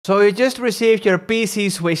So you just received your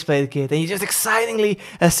PC switch plate kit and you're just excitingly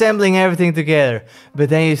assembling everything together. But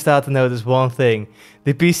then you start to notice one thing.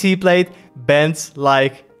 The PC plate bends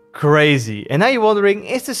like crazy. And now you're wondering,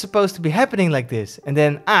 is this supposed to be happening like this? And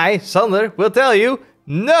then I, Sander, will tell you,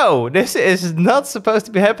 no, this is not supposed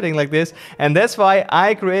to be happening like this. And that's why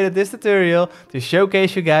I created this tutorial to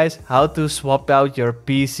showcase you guys how to swap out your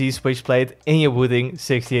PC switch plate in your Wooting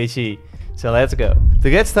 60HE. So let's go. To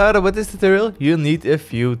get started with this tutorial, you need a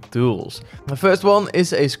few tools. The first one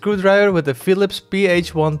is a screwdriver with a Phillips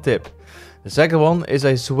PH1 tip. The second one is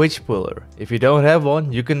a switch puller. If you don't have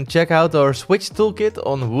one, you can check out our switch toolkit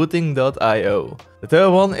on wooting.io. The third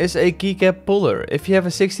one is a keycap puller. If you have a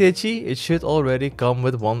 60HE, it should already come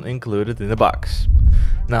with one included in the box.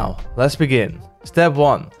 Now, let's begin. Step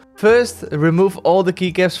 1. First, remove all the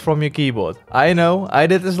keycaps from your keyboard. I know, I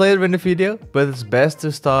did this later in the video, but it's best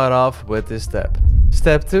to start off with this step.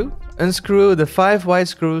 Step 2. Unscrew the 5 white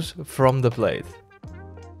screws from the plate.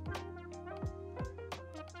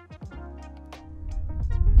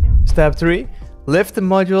 Step 3. Lift the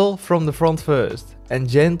module from the front first and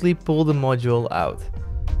gently pull the module out.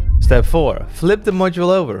 Step 4. Flip the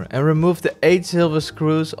module over and remove the 8 silver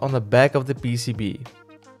screws on the back of the PCB.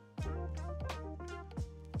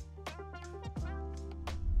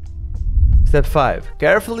 Step 5.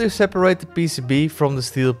 Carefully separate the PCB from the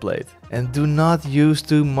steel plate and do not use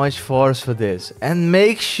too much force for this, and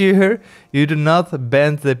make sure you do not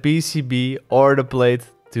bend the PCB or the plate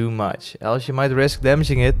too much, else you might risk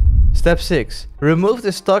damaging it. Step 6. Remove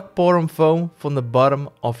the stock poron foam from the bottom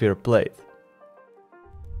of your plate.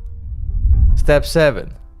 Step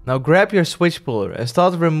 7. Now grab your switch puller and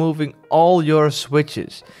start removing all your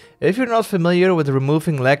switches. If you're not familiar with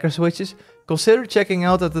removing lacquer switches, consider checking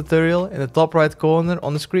out the tutorial in the top right corner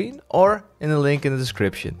on the screen or in the link in the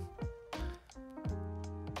description.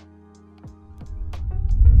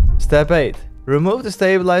 Step 8. Remove the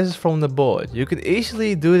stabilizers from the board. You can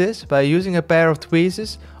easily do this by using a pair of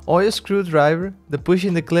tweezers or your screwdriver, then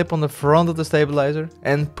pushing the clip on the front of the stabilizer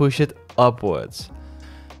and push it upwards.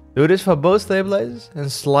 Do this for both stabilizers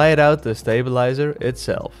and slide out the stabilizer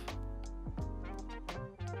itself.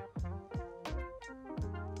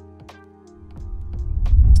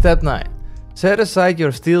 Step 9. Set aside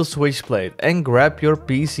your steel switch plate and grab your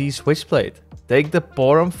PC switch plate. Take the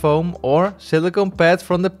poron foam or silicone pad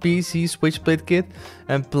from the PC switch plate kit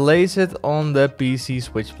and place it on the PC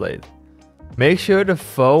switch plate. Make sure the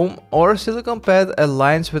foam or silicone pad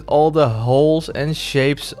aligns with all the holes and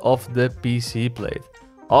shapes of the PC plate.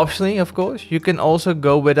 Optionally, of course, you can also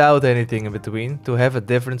go without anything in between to have a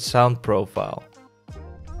different sound profile.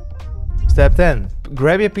 Step 10.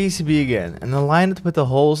 Grab your PCB again and align it with the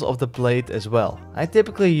holes of the plate as well. I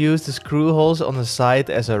typically use the screw holes on the side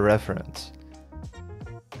as a reference.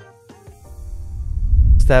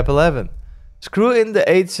 Step 11. Screw in the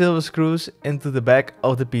 8 silver screws into the back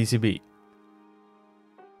of the PCB.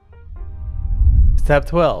 Step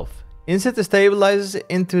 12. Insert the stabilizers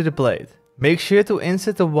into the plate. Make sure to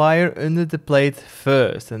insert the wire under the plate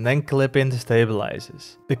first and then clip in the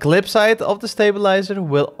stabilizers. The clip side of the stabilizer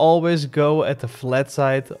will always go at the flat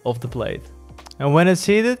side of the plate. And when it's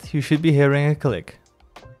seated, you should be hearing a click.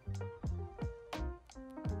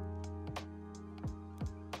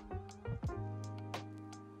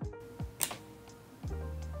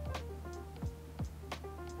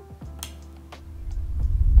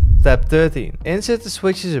 Step 13. Insert the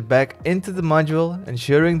switches back into the module,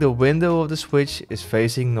 ensuring the window of the switch is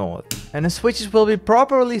facing north. And the switches will be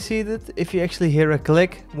properly seated if you actually hear a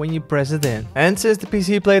click when you press it in. And since the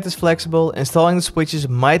PC plate is flexible, installing the switches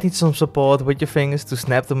might need some support with your fingers to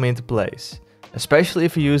snap them into place. Especially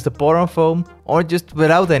if you use the poron foam or just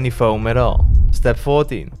without any foam at all. Step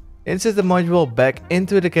 14. Insert the module back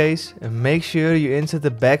into the case and make sure you insert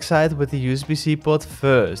the back side with the USB-C port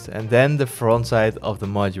first and then the front side of the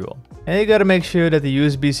module. And you gotta make sure that the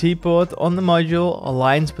USB-C port on the module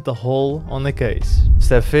aligns with the hole on the case.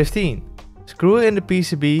 Step 15. Screw in the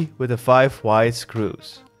PCB with the 5 white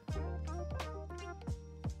screws.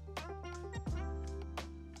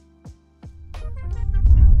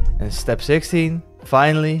 And step 16.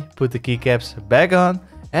 Finally, put the keycaps back on.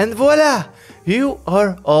 And voila! You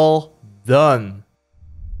are all done.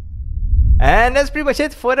 And that's pretty much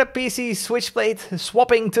it for the PC switch plate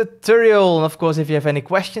swapping tutorial. And of course, if you have any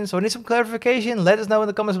questions or need some clarification, let us know in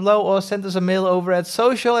the comments below or send us a mail over at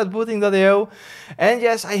social@wooting.io. And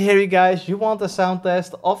yes, I hear you guys, you want a sound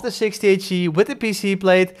test of the 60HE with the PC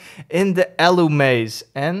plate in the Alumaze.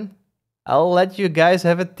 And I'll let you guys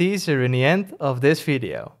have a teaser in the end of this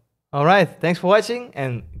video. Alright, thanks for watching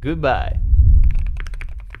and goodbye.